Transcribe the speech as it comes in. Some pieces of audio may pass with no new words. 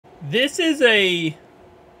This is a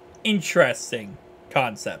interesting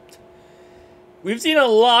concept. We've seen a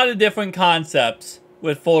lot of different concepts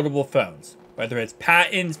with foldable phones, whether it's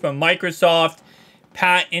patents from Microsoft,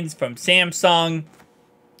 patents from Samsung.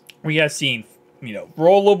 We have seen,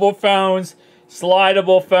 rollable phones,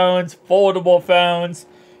 slidable phones, foldable phones,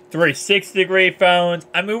 360-degree phones.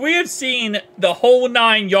 I mean, we have seen the whole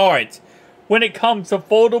 9 yards when it comes to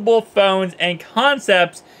foldable phones and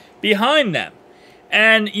concepts behind them.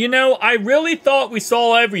 And, I really thought we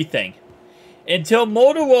saw everything until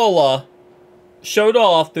Motorola showed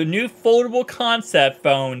off the new foldable concept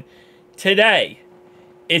phone today.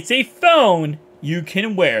 It's a phone you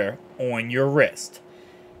can wear on your wrist.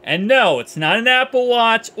 And no, it's not an Apple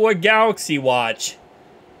Watch or Galaxy Watch.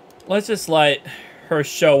 Let's just let her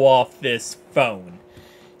show off this phone.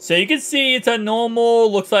 So you can see it's a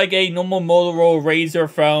looks like a normal Motorola Razr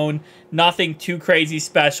phone. Nothing too crazy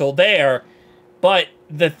special there. But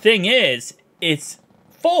the thing is, it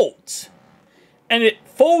folds. And it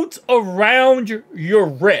folds around your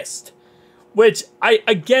wrist. Which,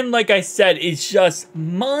 like I said, is just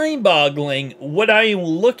mind-boggling what I am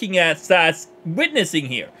looking at / witnessing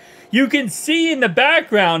here. You can see in the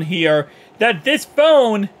background here that this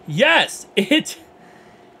phone, yes, it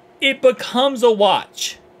becomes a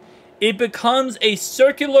watch. It becomes a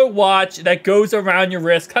circular watch that goes around your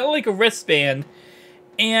wrist, kind of like a wristband.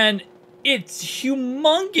 And it's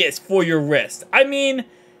humongous for your wrist. I mean,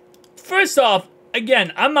 first off,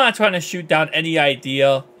 again, I'm not trying to shoot down any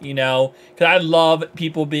idea, because I love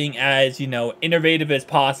people being as, innovative as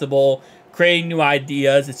possible, creating new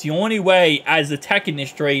ideas. It's the only way, as the tech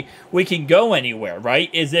industry, we can go anywhere,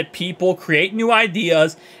 right? Is that people create new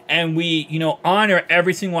ideas, and we, honor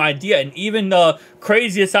every single idea, and even the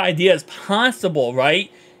craziest ideas possible,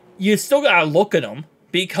 right? You still gotta look at them,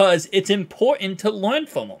 because it's important to learn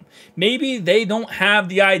from them. Maybe they don't have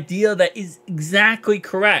the idea that is exactly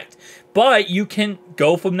correct, but you can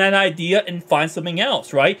go from that idea and find something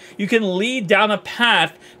else, right? You can lead down a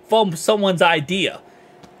path from someone's idea.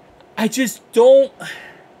 I just don't...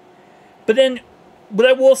 But then, what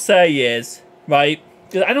I will say is, right,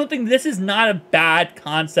 because I don't think this is not a bad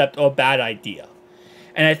concept or a bad idea.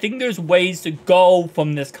 And I think there's ways to go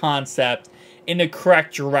from this concept in the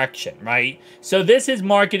correct direction, right? So this is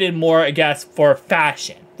marketed more, I guess, for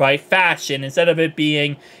fashion, right? Fashion, instead of it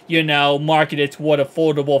being, marketed toward a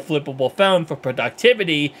foldable, flippable phone for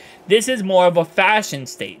productivity, this is more of a fashion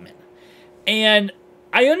statement. And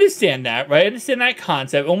I understand that, right? I understand that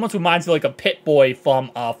concept. It almost reminds me of like a Pit Boy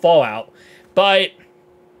from Fallout. But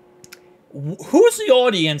who's the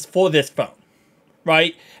audience for this phone,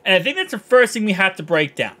 right? And I think that's the first thing we have to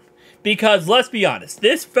break down. Because, let's be honest,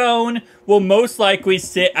 this phone will most likely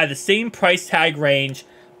sit at the same price tag range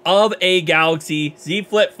of a Galaxy Z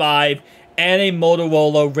Flip 5 and a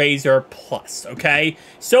Motorola Razr Plus, okay?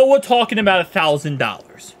 So we're talking about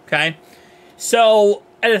 $1,000, okay? So,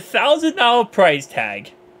 at $1,000 price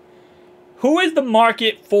tag, who is the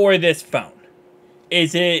market for this phone?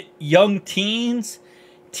 Is it young teens?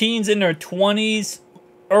 Teens in their 20s,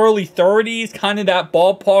 early 30s, kind of that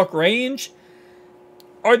ballpark range?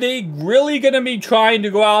 Are they really going to be trying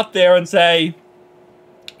to go out there and say,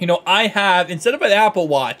 I have, instead of an Apple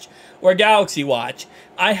Watch or a Galaxy Watch,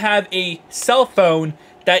 I have a cell phone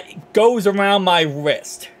that goes around my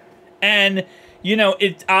wrist. And,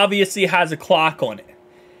 it obviously has a clock on it.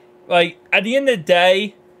 Like, at the end of the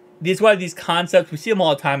day, these concepts, we see them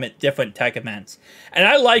all the time at different tech events. And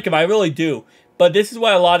I like them, I really do. But this is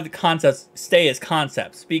why a lot of the concepts stay as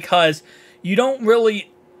concepts. Because you don't really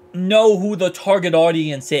know who the target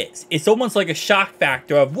audience is. It's almost like a shock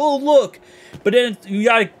factor of, well, look, but then you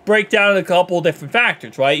gotta break down a couple of different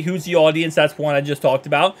factors, right? Who's the audience? That's one I just talked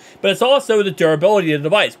about. But it's also the durability of the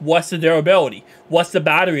device. What's the durability? What's the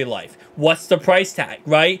battery life? What's the price tag,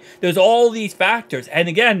 right? There's all these factors. And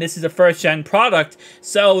again, this is a first-gen product,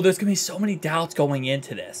 so there's gonna be so many doubts going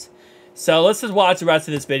into this. So let's just watch the rest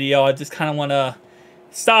of this video. I just kind of want to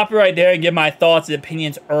stop it right there and give my thoughts and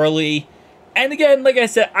opinions early. And again, like I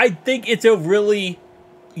said, I think it's a really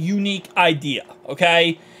unique idea,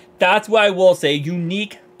 okay? That's what I will say,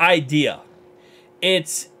 unique idea.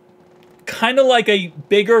 It's kind of like a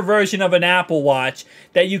bigger version of an Apple Watch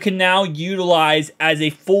that you can now utilize as a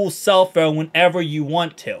full cell phone whenever you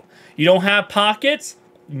want to. You don't have pockets?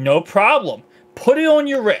 No problem. Put it on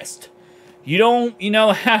your wrist. You don't,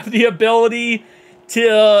 have the ability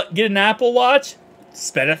to get an Apple Watch?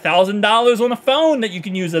 Spend $1,000 on a phone that you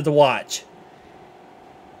can use as a watch.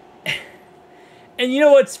 And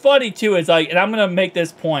what's funny too is and I'm going to make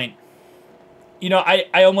this point. I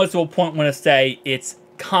almost to a point want to say it's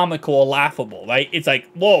comical or laughable, right? It's like,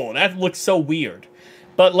 whoa, that looks so weird.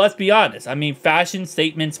 But let's be honest. I mean, fashion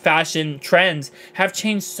statements, fashion trends have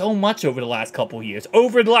changed so much over the last couple of years.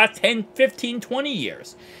 Over the last 10, 15, 20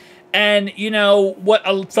 years. And, you know,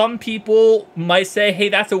 what some people might say, hey,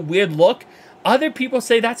 that's a weird look. Other people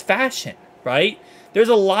say that's fashion, right? There's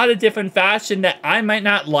a lot of different fashion that I might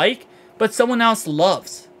not like, but someone else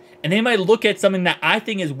loves. And they might look at something that I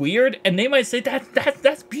think is weird, and they might say,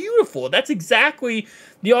 that's beautiful. That's exactly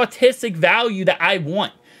the artistic value that I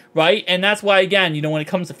want, right? And that's why, again, you know, when it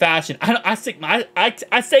comes to fashion, I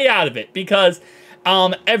stay out of it, because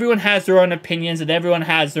everyone has their own opinions, and everyone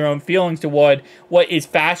has their own feelings toward what is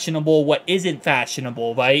fashionable, what isn't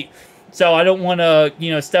fashionable, right? So I don't want to,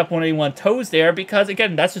 you know, step on anyone's toes there, because,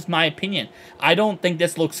 again, that's just my opinion. I don't think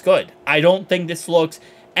this looks good. I don't think this looks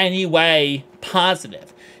any way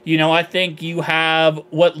positive. You know, I think you have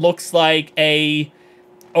what looks like a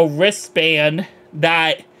wristband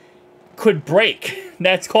that could break.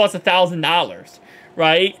 That's cost $1,000,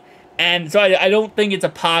 right? And so I don't think it's a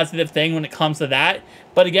positive thing when it comes to that.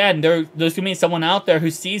 But again, there's going to be someone out there who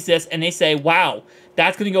sees this and they say, wow,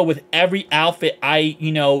 that's going to go with every outfit I,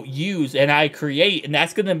 you know, use and I create. And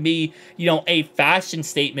that's going to be, you know, a fashion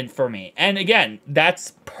statement for me. And again,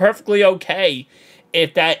 that's perfectly okay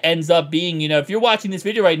if that ends up being, you know, if you're watching this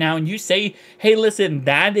video right now and you say, hey, listen,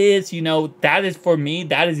 that is, you know, that is for me,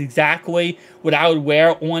 that is exactly what I would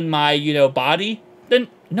wear on my, you know, body, then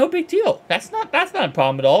no big deal. That's not a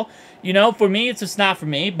problem at all. You know, for me, it's just not for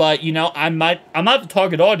me, but, you know, I'm not the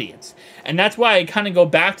target audience. And that's why I kind of go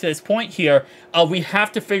back to this point here of we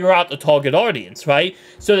have to figure out the target audience, right?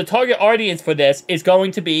 So the target audience for this is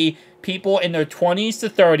going to be people in their 20s to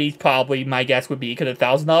 30s, probably, my guess would be, because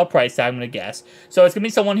 $1,000 price tag, I'm going to guess. So it's going to be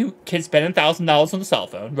someone who can spend $1,000 on a cell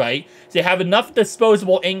phone, right? So they have enough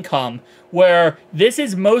disposable income where this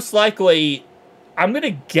is most likely, I'm going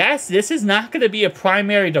to guess, this is not going to be a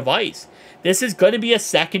primary device. This is going to be a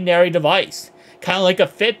secondary device. Kind of like a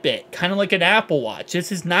Fitbit, kind of like an Apple Watch.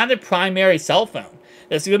 This is not a primary cell phone.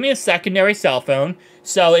 This is going to be a secondary cell phone.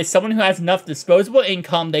 So it's someone who has enough disposable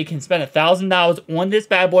income, they can spend $1,000 on this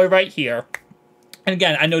bad boy right here. And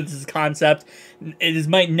again, I know this is a concept. It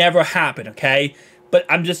might never happen, okay? But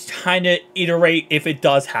I'm just trying to iterate if it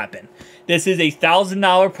does happen. This is a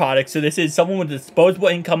 $1,000 product, so this is someone with disposable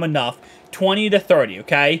income enough, 20 to 30,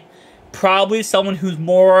 okay? Probably someone who's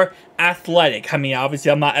more athletic. I mean,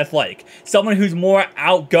 obviously, I'm not athletic. Someone who's more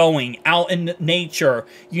outgoing, out in nature,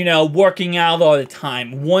 you know, working out all the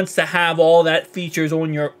time, wants to have all that features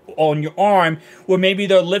on your arm, where maybe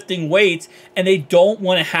they're lifting weights and they don't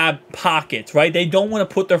want to have pockets, right? They don't want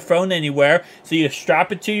to put their phone anywhere, so you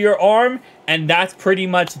strap it to your arm, and that's pretty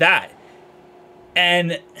much that.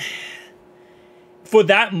 And for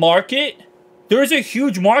that market, there's a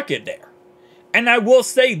huge market there. And I will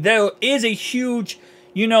say there is a huge,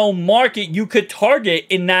 you know, market you could target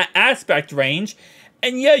in that aspect range.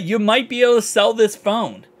 And yeah, you might be able to sell this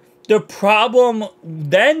phone. The problem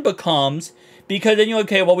then becomes, because then you're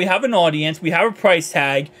okay, well, we have an audience, we have a price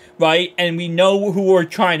tag, right? And we know who we're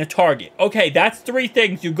trying to target. Okay, that's three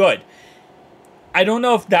things, you're good. I don't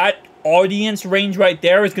know if that audience range right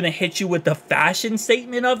there is going to hit you with the fashion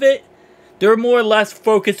statement of it. They're more or less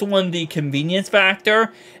focused on the convenience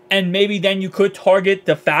factor, and maybe then you could target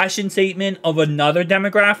the fashion statement of another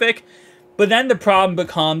demographic. But then the problem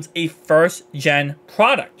becomes a first-gen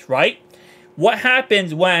product, right? What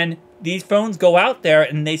happens when these phones go out there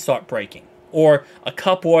and they start breaking, or a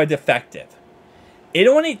couple are defective? It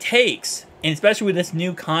only takes, and especially with this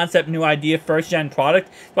new concept, new idea, first-gen product,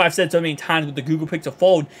 what I've said so many times with the Google Pixel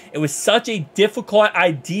Fold, it was such a difficult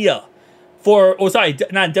idea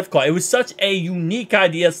not difficult. It was such a unique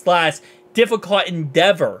idea / difficult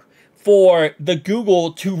endeavor for the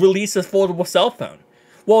Google to release a foldable cell phone.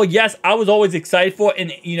 Well, yes, I was always excited for it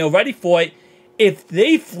and, you know, ready for it. If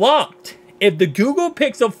they flopped, if the Google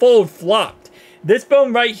Pixel Fold flopped, this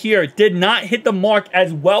phone right here did not hit the mark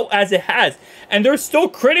as well as it has. And there's still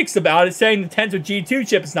critics about it saying the Tensor G2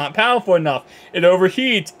 chip is not powerful enough. It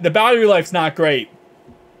overheats. The battery life's not great.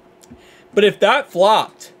 But if that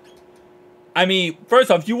flopped, I mean,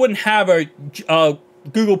 first off, you wouldn't have a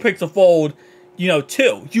Google Pixel Fold, you know,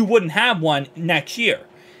 2. You wouldn't have one next year.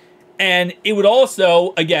 And it would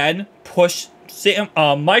also, again, push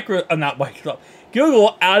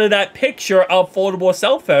Google out of that picture of foldable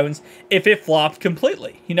cell phones if it flopped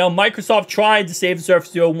completely. You know, Microsoft tried to save the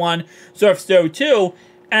Surface Duo 1, Surface Duo 2,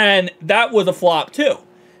 and that was a flop too.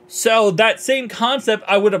 So that same concept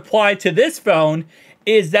I would apply to this phone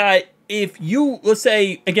is that if you, let's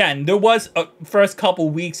say, again, there was a first couple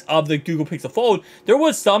weeks of the Google Pixel Fold, there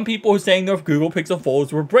was some people who were saying their Google Pixel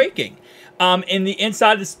Folds were breaking. In the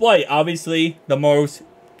inside display, obviously, the most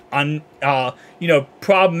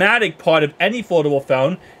problematic part of any foldable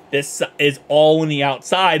phone. This is all on the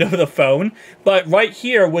outside of the phone, but right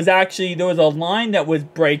here was actually, there was a line that was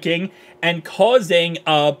breaking and causing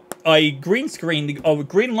a green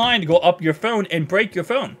line to go up your phone and break your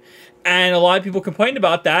phone. And a lot of people complained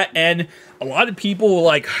about that, and a lot of people were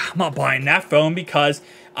like, I'm not buying that phone because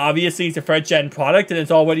obviously it's a first gen product and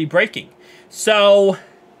it's already breaking. So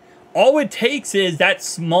all it takes is that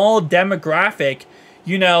small demographic,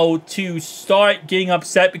 to start getting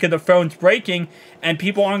upset because the phone's breaking and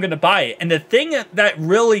people aren't going to buy it. And the thing that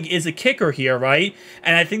really is a kicker here, right?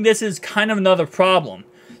 And I think this is kind of another problem.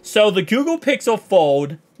 So the Google Pixel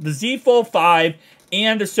Fold, the Z Fold 5,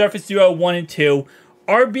 and the Surface Duo 1 and 2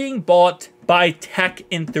 are being bought by tech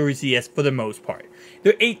enthusiasts for the most part.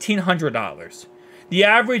 They're $1,800. The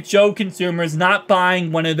average Joe consumer is not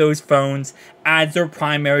buying one of those phones as their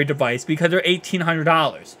primary device because they're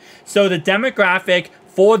 $1,800. So the demographic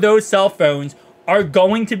for those cell phones are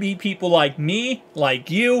going to be people like me, like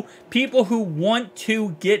you, people who want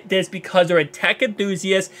to get this because they're a tech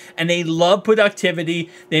enthusiast and they love productivity.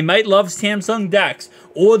 They might love Samsung DeX,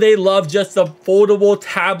 or they love just a foldable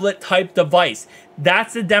tablet type device.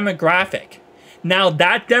 That's the demographic. Now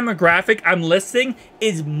that demographic I'm listing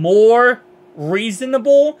is more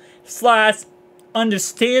reasonable /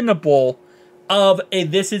 understandable of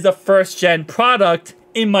this is a first gen product.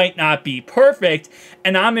 It might not be perfect,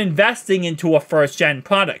 and I'm investing into a first gen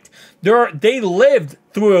product. They lived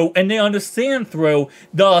through and they understand through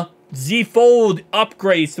the Z Fold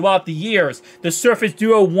upgrades throughout the years, the Surface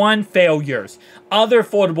Duo 1 failures, other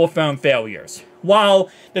foldable phone failures. While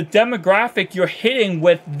the demographic you're hitting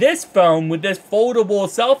with this phone, with this foldable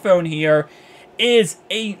cell phone here, is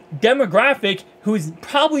a demographic who's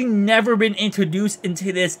probably never been introduced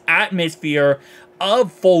into this atmosphere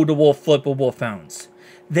of foldable, flippable phones.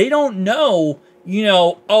 They don't know,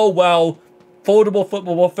 oh, well, foldable,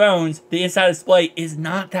 flippable phones, the inside display is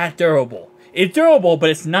not that durable. It's durable, but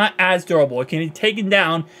it's not as durable. It can be taken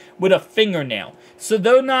down with a fingernail. So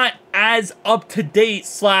they're not as up-to-date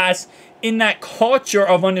 / in that culture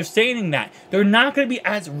of understanding that. They're not going to be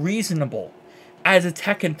as reasonable as a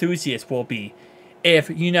tech enthusiast will be. If,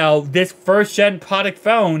 this first-gen product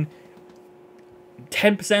phone,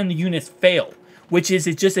 10% of the units fail, which is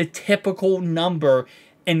just a typical number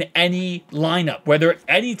in any lineup, whether it's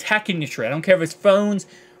any tech industry. I don't care if it's phones,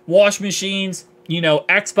 wash machines,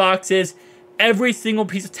 Xboxes, every single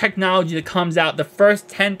piece of technology that comes out, the first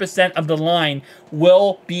 10% of the line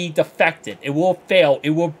will be defective. It will fail.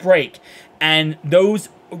 It will break. And those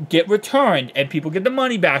get returned, and people get the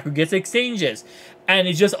money back or gets exchanges. And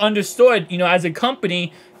it's just understood, as a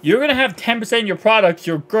company, you're going to have 10% of your products,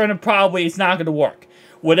 it's not going to work.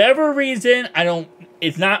 Whatever reason,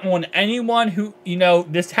 it's not on anyone who,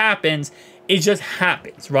 this happens. It just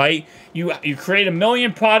happens, right? You create 1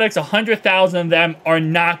 million products, 100,000 of them are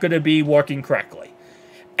not going to be working correctly.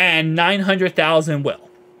 And 900,000 will.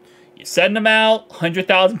 You send them out,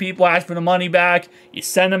 100,000 people ask for the money back, you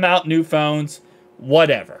send them out new phones,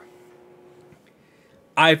 whatever.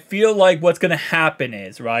 I feel like what's going to happen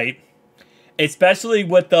is, right, especially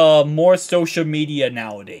with the more social media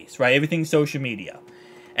nowadays, right, everything's social media.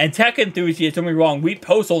 And tech enthusiasts, don't get me wrong, we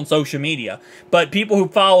post on social media, but people who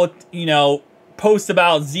follow, post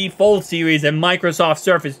about Z Fold series and Microsoft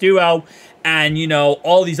Surface Duo and,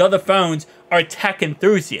 all these other phones are tech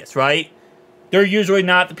enthusiasts, right? They're usually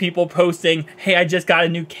not the people posting, hey, I just got a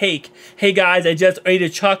new cake. Hey, guys, I just ate a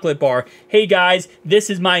chocolate bar. Hey, guys, this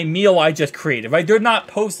is my meal I just created, right? They're not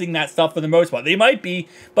posting that stuff for the most part. They might be,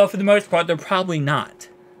 but for the most part, they're probably not.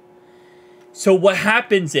 So what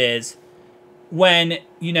happens is, when,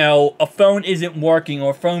 a phone isn't working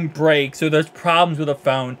or a phone breaks or there's problems with a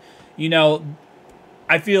phone,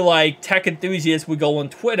 I feel like tech enthusiasts would go on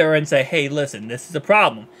Twitter and say, hey, listen, this is a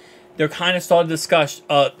problem. They're kind of starting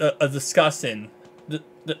to discussing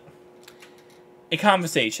a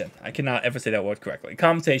conversation. I cannot ever say that word correctly. A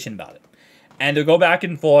conversation about it. And they'll go back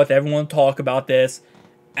and forth. Everyone will talk about this.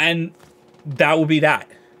 And that will be that.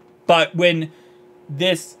 But when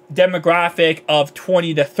this demographic of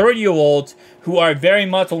 20 to 30-year-olds who are very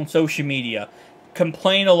much on social media,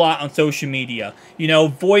 complain a lot on social media,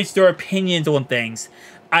 voice their opinions on things,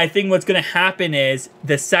 I think what's going to happen is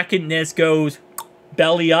the second this goes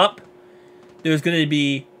belly up, there's going to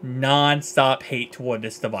be non-stop hate toward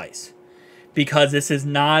this device. Because this is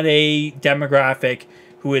not a demographic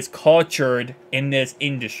who is cultured in this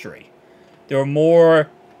industry. They're more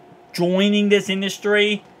joining this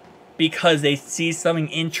industry because they see something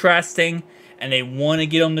interesting and they want to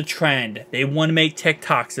get on the trend. They want to make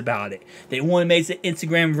TikToks about it. They want to make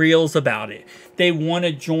Instagram Reels about it. They want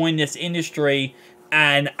to join this industry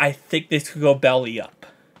And I think this could go belly up.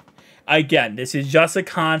 Again, this is just a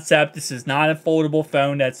concept. This is not a foldable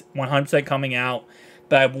phone that's 100% coming out.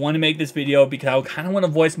 But I want to make this video because I kind of want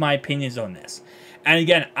to voice my opinions on this. And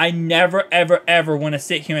again, I never, ever, ever want to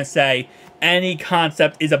sit here and say any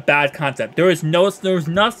concept is a bad concept. There's no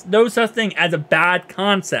such thing as a bad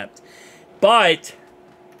concept. But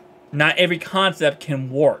not every concept can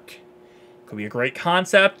work. Could be a great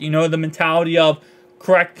concept. You know, the mentality of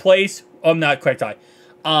correct place. Not correct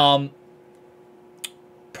time.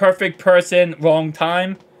 Perfect person, wrong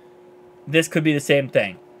time. This could be the same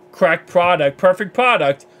thing. Correct product, perfect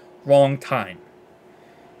product, wrong time.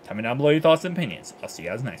 Tell me down below your thoughts and opinions. I'll see you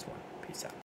guys next one. Peace out.